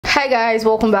Hi guys,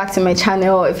 welcome back to my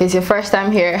channel. If it's your first time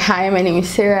here, hi, my name is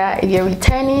Sarah. If you're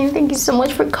returning, thank you so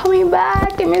much for coming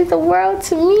back. It means the world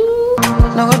to me.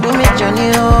 No go do me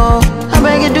Johnny, oh. I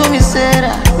beg you do me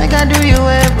Sarah, make I do you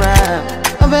ever.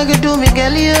 I beg you do me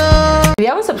Galio. If you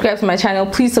haven't subscribed to my channel,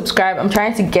 please subscribe. I'm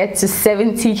trying to get to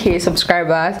 70k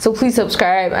subscribers, so please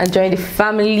subscribe and join the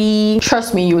family.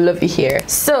 Trust me, you'll love it here.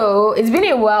 So it's been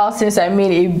a while since I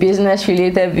made a business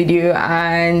related video,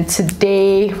 and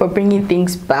today we're bringing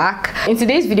things back. In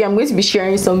today's video, I'm going to be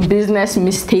sharing some business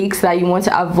mistakes that you want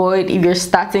to avoid if you're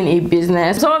starting a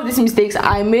business. Some of these mistakes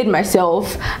I made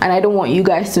myself and I don't want you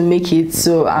guys to make it,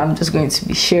 so I'm just going to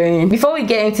be sharing. Before we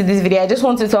get into this video, I just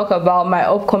want to talk about my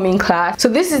upcoming class. So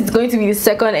this is going to be the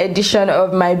second edition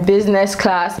of my business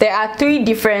class. There are 3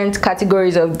 different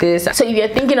categories of this. So if you're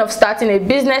thinking of starting a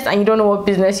business and you don't know what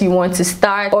business you want to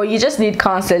start, or you just need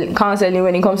counseling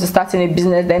when it comes to starting a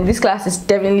business, then this class is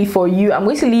definitely for you. I'm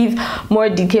going to leave more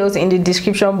details in the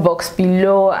description box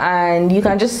below, and you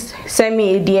can just send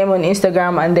me a DM on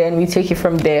Instagram and then we take it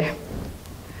from there.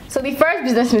 So the first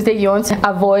business mistake you want to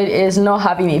avoid is not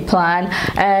having a plan,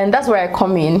 and that's where I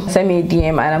come in. Send me a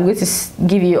DM and I'm going to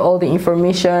give you all the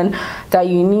information that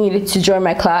you need to join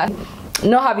my class.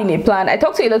 Not having a plan. I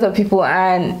talk to a lot of people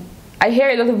and I hear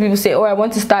a lot of people say, oh, I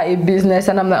want to start a business,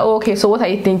 and I'm like, oh, okay, so what are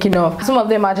you thinking of? Some of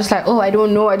them are just like, oh, I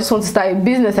don't know, I just want to start a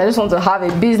business, I just want to have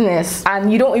a business,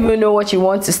 and you don't even know what you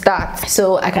want to start.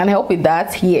 So I can help with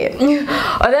that here.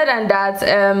 Other than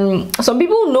that, some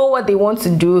people know what they want to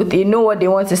do, they know what they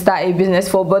want to start a business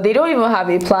for, but they don't even have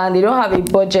a plan, they don't have a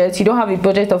budget. You don't have a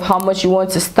budget of how much you want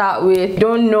to start with, you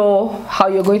don't know how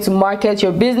you're going to market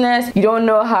your business, you don't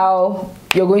know how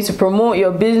you're going to promote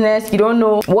your business, you don't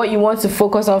know what you want to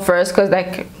focus on first, because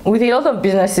like with a lot of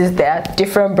businesses there are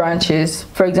different branches.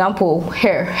 For example,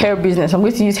 hair business. I'm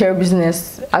going to use hair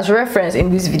business as reference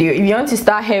in this video. If you want to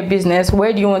start hair business,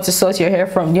 where do you want to source your hair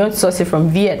from? Do you want to source it from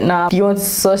Vietnam? Do you want to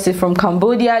source it from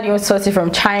Cambodia? Do you want to source it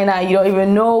from China? You don't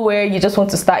even know where. You just want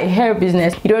to start a hair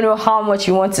business. You don't know how much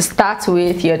you want to start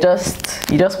with. You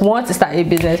just want to start a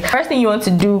business. First thing you want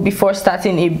to do before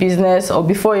starting a business or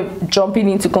before jumping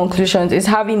into conclusions is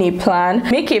having a plan.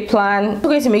 Make a plan. I'm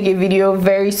going to make a video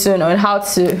very soon on how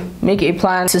to make a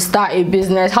plan to start a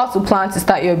business, how to plan to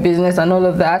start your business and all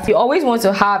of that. You always want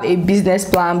to have a business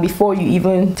plan before you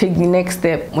even take the next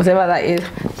step, whatever that is.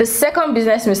 The second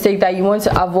business mistake that you want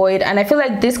to avoid, and I feel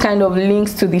like this kind of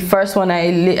links to the first one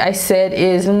I said,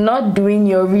 is not doing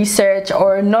your research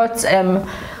or not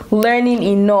learning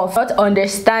enough, not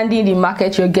understanding the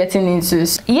market you're getting into.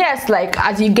 Yes, like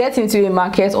as you get into a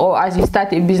market or as you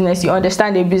start a business, you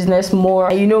understand a business more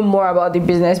and you know more about the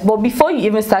business, but before you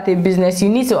even start a business, you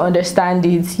need to understand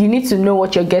it. You need to know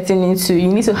what you're getting into. You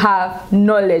need to have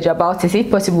knowledge about it. If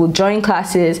possible, join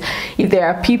classes if there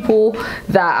are people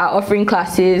that are offering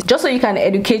classes, just so you can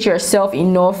educate yourself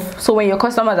enough so when your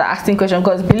customers are asking questions,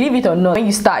 because believe it or not, when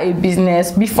you start a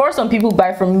business, before some people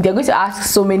buy from you, they're going to ask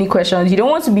so many questions. You don't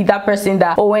want to be that person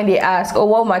that, oh, when they ask, oh,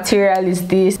 what material is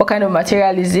this, what kind of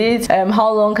material is it,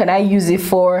 how long can I use it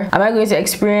for, am I going to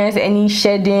experience any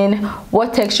shedding,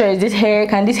 what texture is this hair,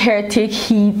 can this hair take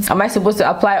heat, am I supposed to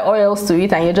apply oils to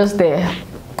it? And you're just there,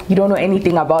 you don't know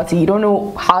anything about it, you don't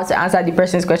know how to answer the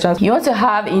person's questions. You want to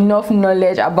have enough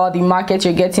knowledge about the market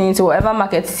you're getting into, whatever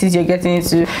market it is you're getting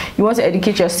into. You want to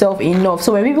educate yourself enough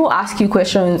so when people ask you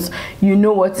questions, you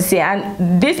know what to say.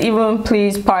 And this even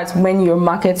plays part when you're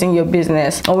marketing your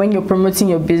business or when you're promoting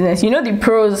your business. You know the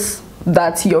pros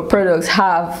that your products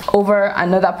have over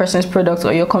another person's product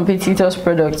or your competitor's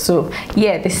product. So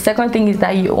yeah, the second thing is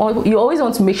that you always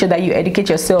want to make sure that you educate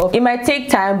yourself. It might take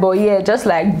time, but yeah, just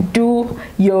like do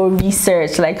your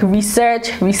research, like research.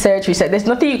 There's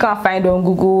nothing you can't find on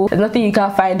Google, there's nothing you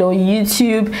can't find on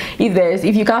YouTube.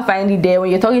 If you can't find it there, when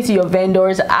you're talking to your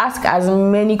vendors, ask as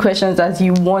many questions as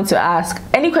you want to ask.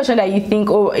 Any question that you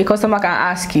think, oh, a customer can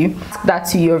ask you, ask that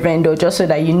to your vendor, just so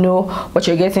that you know what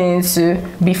you're getting into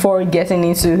before getting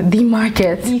into the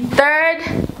market. The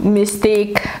third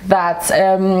mistake that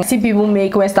see people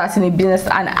make when starting a business,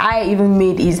 and I even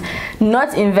made, is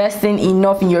not investing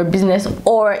enough in your business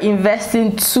or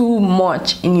investing too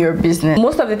much in your business.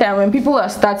 Most of the time when people are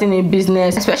starting a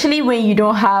business, especially when you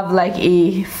don't have like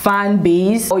a fan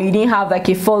base or you didn't have like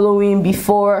a following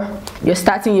before you're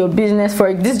starting your business,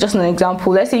 for this is just an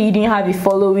example, let's say you didn't have a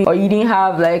following or you didn't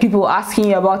have like people asking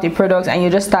you about the product and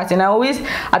you're just starting. I always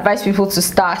advise people to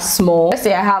start small. Let's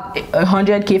say I have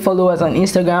 100k followers on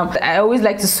Instagram. I always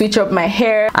like to switch up my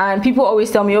hair, and people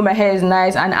always tell me, oh, my hair is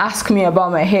nice, and ask me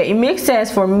about my hair. It makes sense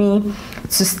for me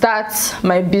to start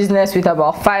my business with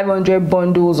about 500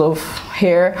 bundles of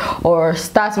hair, or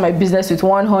start my business with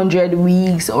 100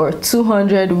 wigs or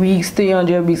 200 wigs,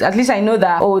 300 wigs. At least I know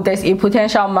that, oh, there's a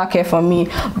potential market for me.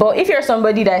 But if you're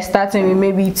somebody that is starting with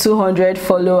maybe 200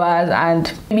 followers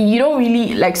and maybe you don't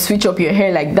really like switch up your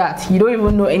hair like that, you don't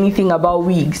even know anything about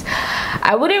wigs,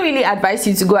 I wouldn't really advise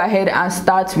you to go ahead and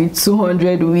start with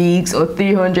 200 wigs or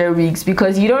 300 wigs,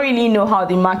 because you don't really know how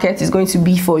the market is going to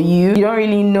be for you. You don't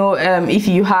really know if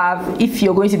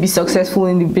you're going to be successful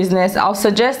in the business. I'll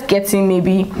suggest getting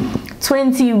maybe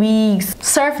 20 wigs,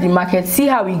 surf the market, see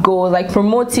how it goes, like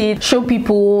promote it, show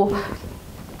people.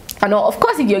 And of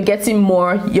course, if you're getting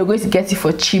more, you're going to get it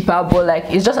for cheaper, but like,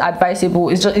 it's just advisable,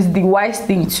 it's the wise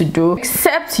thing to do.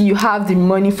 Except you have the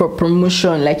money for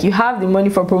promotion. Like, you have the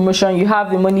money for promotion, you have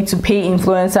the money to pay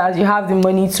influencers, you have the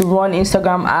money to run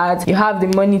Instagram ads, you have the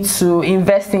money to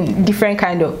invest in different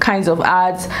kinds of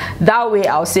ads. That way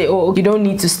I'll say, oh, you don't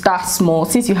need to start small.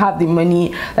 Since you have the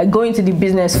money, like, go into the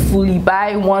business fully,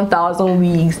 buy 1,000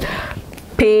 wigs,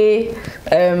 pay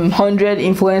 100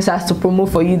 influencers to promote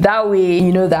for you. That way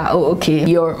you know that, oh, okay,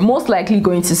 you're most likely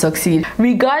going to succeed.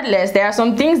 Regardless, there are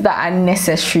some things that are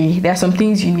necessary. There are some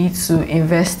things you need to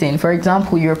invest in. For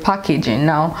example, your packaging.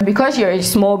 Now, because you're a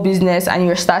small business and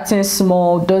you're starting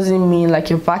small, doesn't mean like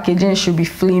your packaging should be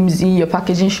flimsy, your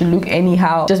packaging should look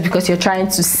anyhow just because you're trying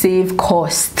to save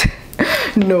cost.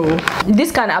 No,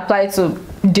 this can apply to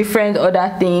different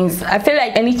other things. I feel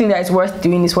like anything that is worth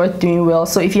doing is worth doing well.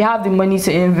 So if you have the money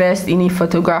to invest in a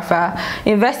photographer,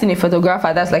 invest in a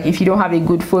photographer. That's like if you don't have a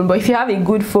good phone. But if you have a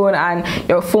good phone and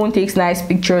your phone takes nice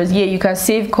pictures, yeah, you can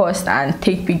save cost and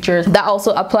take pictures. That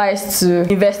also applies to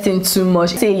investing too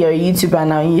much. Say you're a YouTuber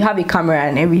now, you have a camera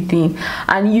and everything,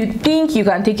 and you think you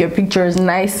can take your pictures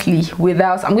nicely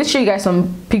without, I'm going to show you guys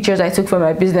some pictures I took for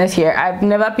my business here. I've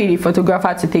never paid a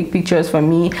photographer to take pictures for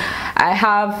me. I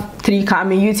have 3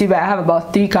 cameras. I'm a YouTuber, I have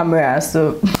about 3 cameras,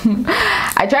 so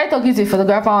I tried talking to a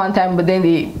photographer one time, but then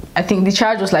I think the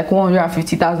charge was like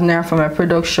 150,000 naira for my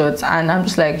product shots, and I'm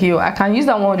just like, yo, I can use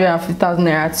that 150,000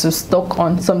 naira to stock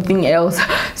on something else.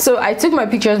 So I took my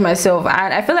pictures myself,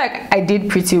 and I feel like I did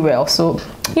pretty well. So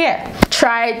yeah,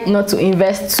 try not to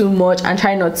invest too much and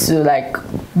try not to like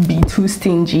be too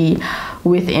stingy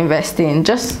with investing.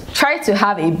 Just try to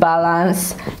have a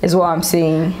balance is what I'm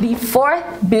saying. The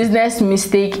 4th business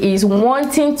mistake is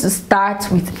wanting to start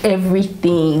with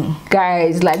everything.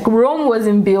 Guys, like, Rome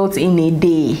wasn't built in a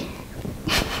day.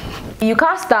 You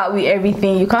can't start with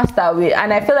everything, you can't start with,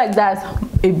 and I feel like that's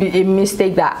a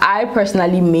mistake that I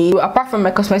personally made. Apart from my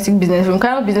cosmetic business, from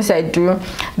kind of business I do,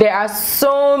 there are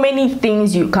so many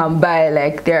things you can buy.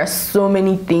 Like, there are so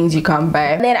many things you can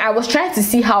buy. And then I was trying to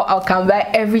see how I can buy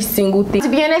every single thing. To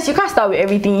be honest, you can't start with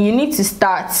everything. You need to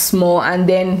start small and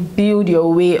then build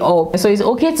your way up. So it's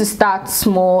okay to start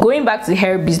small. Going back to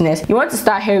hair business, you want to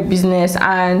start hair business,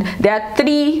 and there are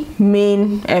 3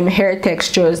 main hair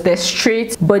textures. There's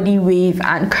straight, body wave,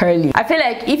 and curly. I feel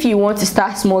like if you want to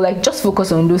start small, like, just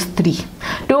focus on those 3.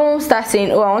 Don't start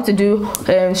saying, oh, I want to do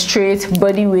straight,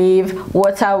 body wave,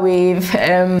 water wave,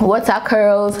 water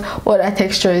curls, what other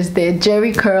texture is there,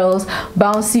 jerry curls,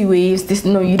 bouncy waves. This,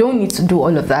 no, you don't need to do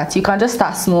all of that. You can just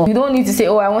start small. You don't need to say,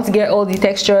 oh, I want to get all the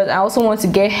textures. I also want to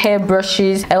get hair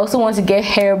brushes, I also want to get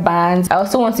hair bands, I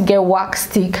also want to get wax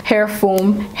stick, hair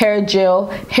foam, hair gel,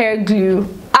 hair glue.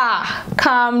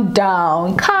 Calm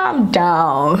down, calm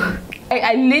down.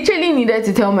 I literally needed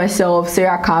to tell myself,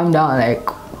 Sarah, calm down. Like,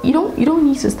 you don't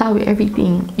need to start with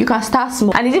everything. You can start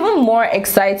small. And it's even more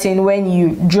exciting when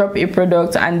you drop a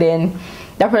product and then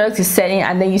that product is selling,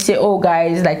 and then you say, oh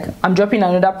guys, like, I'm dropping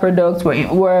another product,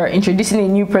 we're introducing a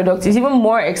new product. It's even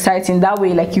more exciting that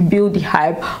way. Like, you build the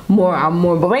hype more and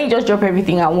more. But when you just drop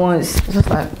everything at once, it's just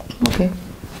like, okay,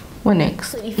 what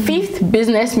next? So the 5th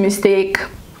business mistake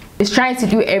is trying to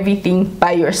do everything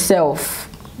by yourself.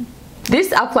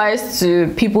 This applies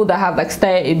to people that have like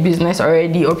started a business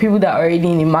already, or people that are already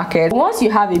in the market. Once you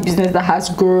have a business that has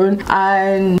grown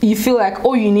and you feel like,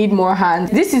 oh, you need more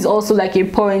hands, this is also like a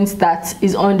point that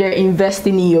is under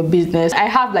investing in your business. I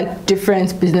have like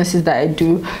different businesses that I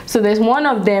do. So there's one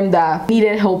of them that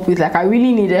needed help with, like, I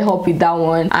really needed help with that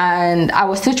one, and I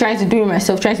was still trying to do it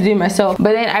myself.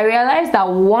 But then I realized that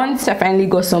once I finally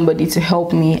got somebody to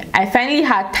help me, I finally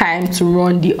had time to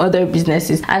run the other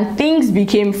businesses, and things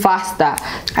became faster.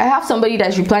 I have somebody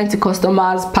that's replying to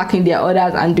customers, packing their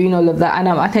orders and doing all of that, and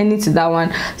I'm attending to that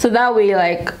one. So that way,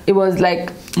 like, it was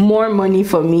like more money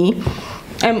for me.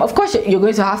 Of course you're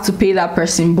going to have to pay that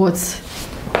person, but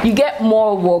you get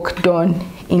more work done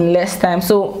in less time.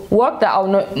 So work that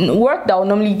will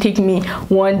normally take me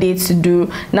 1 day to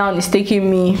do, now it's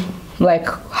taking me like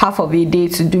half of a day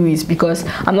to do it, because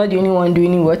I'm not the only one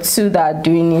doing it, but two that are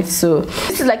doing it. So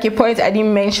this is like a point I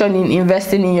didn't mention in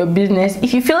investing in your business.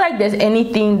 If you feel like there's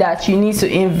anything that you need to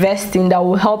invest in that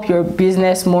will help your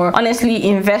business more, honestly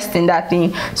invest in that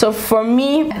thing. So for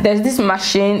me, there's this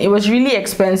machine. It was really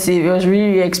expensive. It was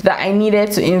really expensive that I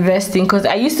needed to invest in, because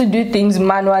I used to do things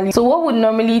manually. So what would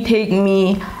normally take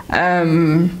me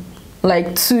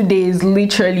like 2 days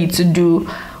literally to do,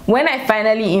 when I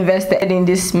finally invested in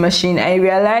this machine, I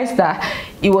realized that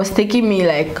it was taking me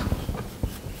like,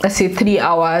 let's say 3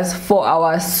 hours, 4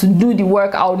 hours to do the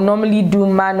work I would normally do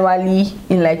manually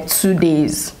in like 2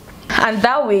 days. And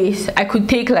that way I could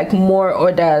take like more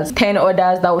orders, 10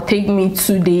 orders that would take me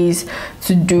 2 days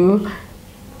to do.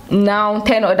 Now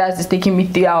 10 orders is taking me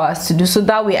 3 hours to do. So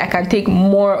that way I can take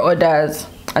more orders,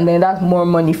 and then that's more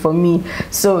money for me.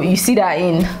 So you see that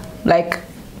in like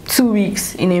 2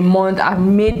 weeks, in a month, I've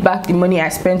made back the money I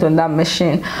spent on that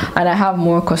machine, and I have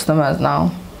more customers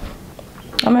now.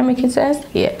 Am I making sense?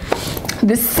 Yeah.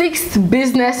 The sixth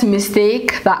business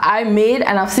mistake that I made,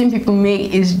 and I've seen people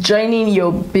make, is joining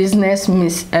your business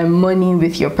money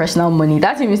with your personal money.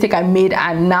 That's a mistake I made,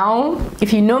 and now,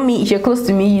 if you know me, if you're close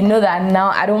to me, you know that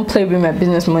now I don't play with my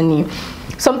business money.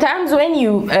 Sometimes when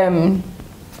you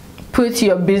put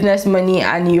your business money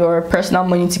and your personal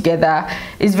money together,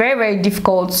 it's very, very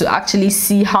difficult to actually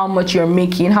see how much you're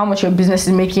making, how much your business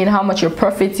is making, how much your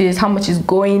profit is, how much is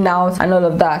going out, and all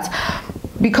of that.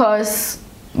 Because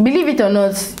believe it or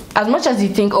not, as much as you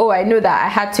think, oh, I know that I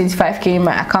had 25k in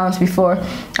my account before,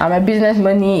 and my business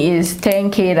money is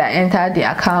 10k that entered the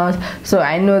account, so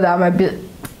I know that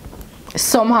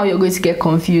somehow you're going to get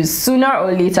confused. Sooner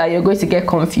or later you're going to get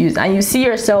confused, and you see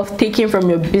yourself taking from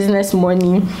your business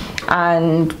money.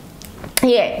 And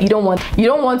yeah, you don't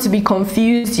want to be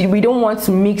confused. We don't want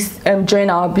to mix join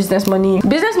our business money.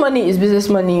 Business money is business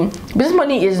money. Business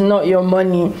money is not your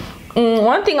money.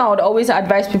 One thing I would always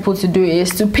advise people to do is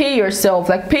to pay yourself.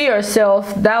 Like, pay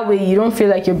yourself, that way you don't feel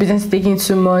like your business is taking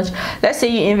too much. Let's say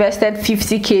you invested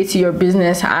 50k to your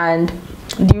business and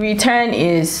the return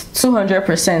is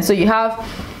 200%, so you have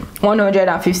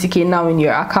 150k now in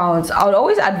your account. I would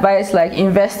always advise like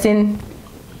investing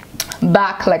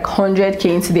back like 100k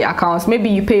into the accounts. Maybe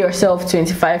you pay yourself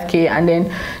 25k, and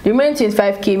then the remaining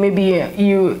 25k, maybe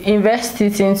you invest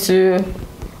it into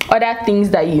other things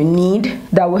that you need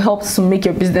that will help to make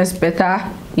your business better.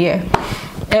 Yeah.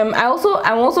 I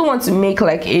also want to make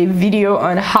like a video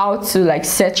on how to like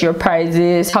set your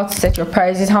prices, how to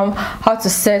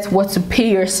set what to pay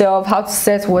yourself, how to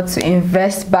set what to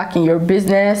invest back in your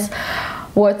business,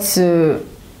 what to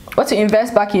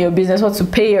invest back in your business, what to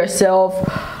pay yourself,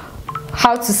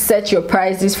 how to set your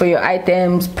prices for your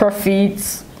items,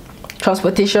 profits,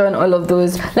 transportation, all of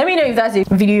those. Let me know if that's a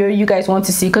video you guys want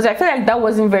to see, because I feel like that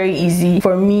wasn't very easy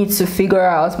for me to figure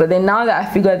out. But then now that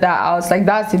I figured that out, like,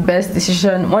 that's the best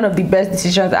decision, one of the best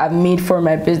decisions I've made for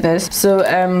my business. So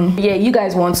yeah, you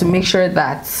guys want to make sure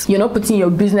that you're not putting your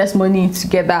business money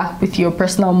together with your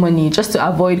personal money, just to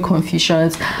avoid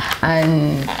confusions,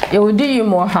 and it will do you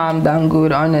more harm than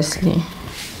good, honestly.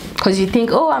 Because you think,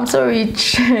 oh, I'm so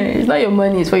rich. It's not your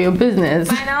money, it's for your business.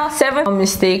 Final seventh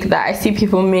mistake that I see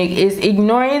people make is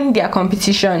ignoring their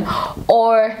competition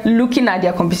or looking at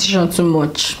their competition too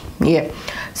much. Yeah.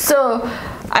 So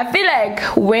I feel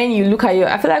like when you look at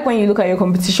your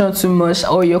competition too much,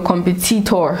 or your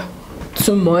competitor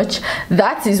too much,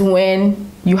 that is when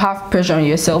you have pressure on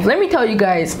yourself. Let me tell you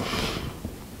guys,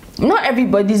 not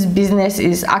everybody's business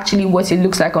is actually what it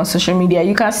looks like on social media.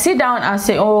 You can sit down and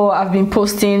say, oh, I've been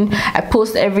posting, I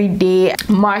post every day,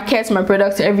 market my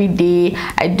products every day,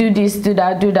 I do this, do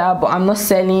that, but I'm not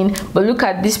selling. But look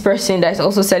at this person that's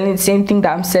also selling the same thing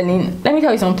that I'm selling. Let me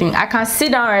tell you something. I can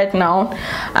sit down right now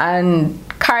and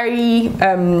carry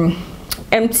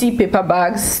empty paper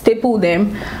bags, staple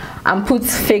them, and put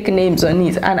fake names on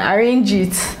it and arrange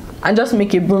it and just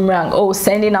make a boomerang. Oh,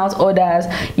 sending out orders,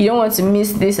 you don't want to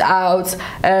miss this out,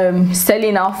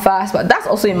 selling out fast. But that's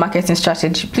also a marketing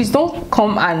strategy. Please don't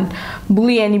come and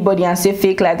bully anybody and say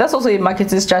fake life. That's also a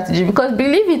marketing strategy, because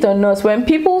believe it or not, when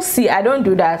people see, I don't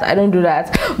do that,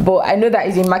 but I know that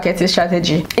is a marketing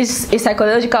strategy. It's a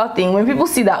psychological thing. When people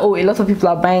see that, oh, a lot of people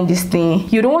are buying this thing,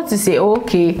 you don't want to say, oh,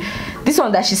 okay, this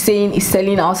one that she's saying is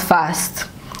selling out fast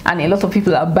and a lot of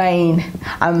people are buying,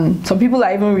 some people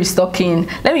are even restocking,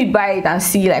 let me buy it and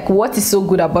see like what is so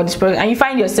good about this product, and you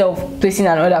find yourself placing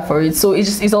an order for it. So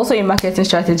it's also a marketing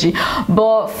strategy.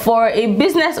 But for a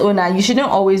business owner, you shouldn't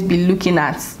always be looking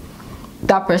at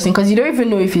that person, because you don't even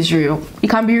know if it's real. It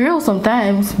can be real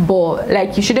sometimes, but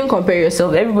like, you shouldn't compare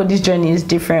yourself. Everybody's journey is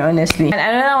different, honestly. And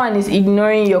another one is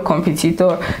ignoring your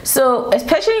competitor. So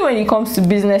especially when it comes to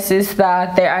businesses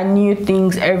that there are new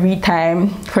things every time,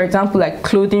 for example, like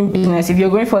clothing business, if you're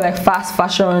going for like fast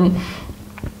fashion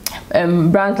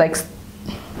brands, like,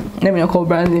 let me not call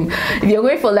brand name, if you're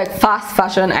going for like fast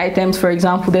fashion items, for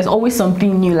example, there's always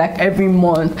something new like every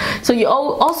month. So you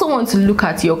also want to look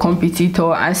at your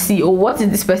competitor and see, oh, what is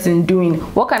this person doing,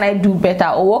 what can I do better,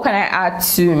 or what can I add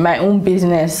to my own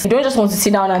business. You don't just want to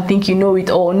sit down and think you know it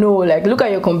all. No, like, look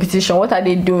at your competition. What are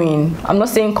they doing? I'm not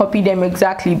saying copy them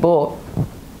exactly, but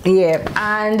yeah.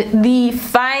 And the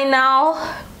final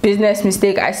business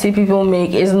mistake I see people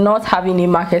make is not having a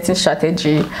marketing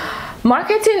strategy.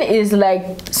 Marketing is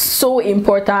like so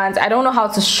important. I don't know how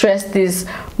to stress this.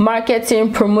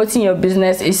 Marketing, promoting your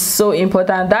business is so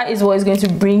important. That is what is going to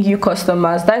bring you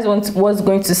customers. That is what's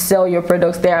going to sell your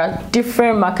products. There are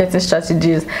different marketing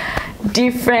strategies,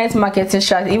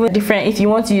 even different if you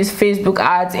want to use Facebook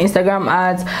ads, Instagram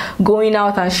ads, going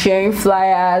out and sharing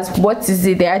flyers. What is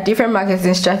it? There are different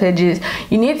marketing strategies.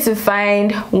 You need to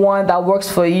find one that works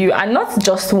for you, and not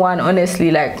just one, honestly.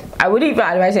 Like, I wouldn't even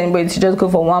advise anybody to just go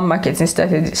for one marketing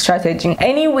strategy.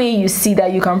 Any way you see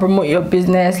that you can promote your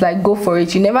business, like, go for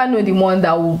it. You never know the one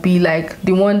that will be like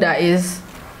the one that is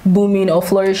booming or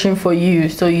flourishing for you,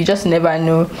 so you just never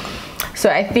know. So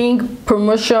I think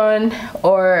promotion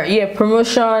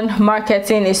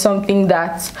marketing is something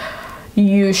that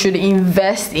you should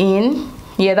invest in.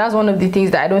 Yeah, that's one of the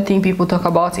things that I don't think people talk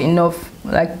about enough,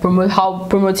 like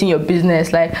promoting your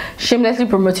business, like shamelessly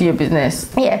promoting your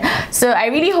business. Yeah, so I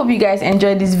really hope you guys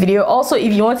enjoyed this video. Also,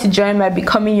 if you want to join my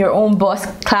Becoming Your Own Boss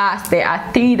class, there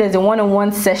are 3. There's a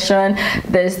one-on-one session,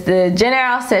 there's the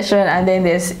general session, and then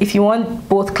there's, if you want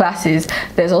both classes,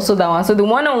 there's also that one. So the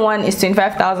one-on-one is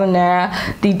 25,000 naira,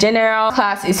 the general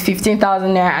class is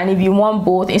 15,000 naira, and if you want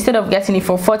both, instead of getting it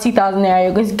for 40,000 naira,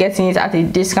 you're going to get it at a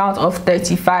discount of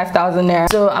 35,000 naira.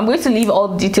 So I'm going to leave all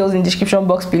the details in the description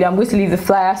box below. I'm going to leave the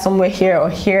flyer somewhere here or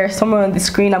here, somewhere on the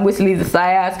screen. I'm going to leave the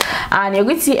flyers, and you're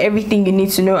going to see everything you need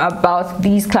to know about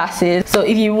these classes. So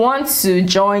if you want to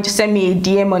join, just send me a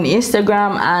DM on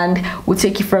Instagram and we'll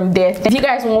take it from there. If you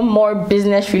guys want more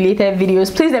business related videos,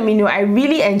 please let me know. I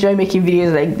really enjoy making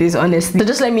videos like this, honestly. So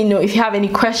just let me know if you have any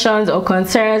questions or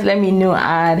concerns. Let me know,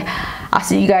 and I'll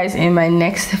see you guys in my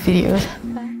next video.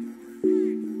 Bye.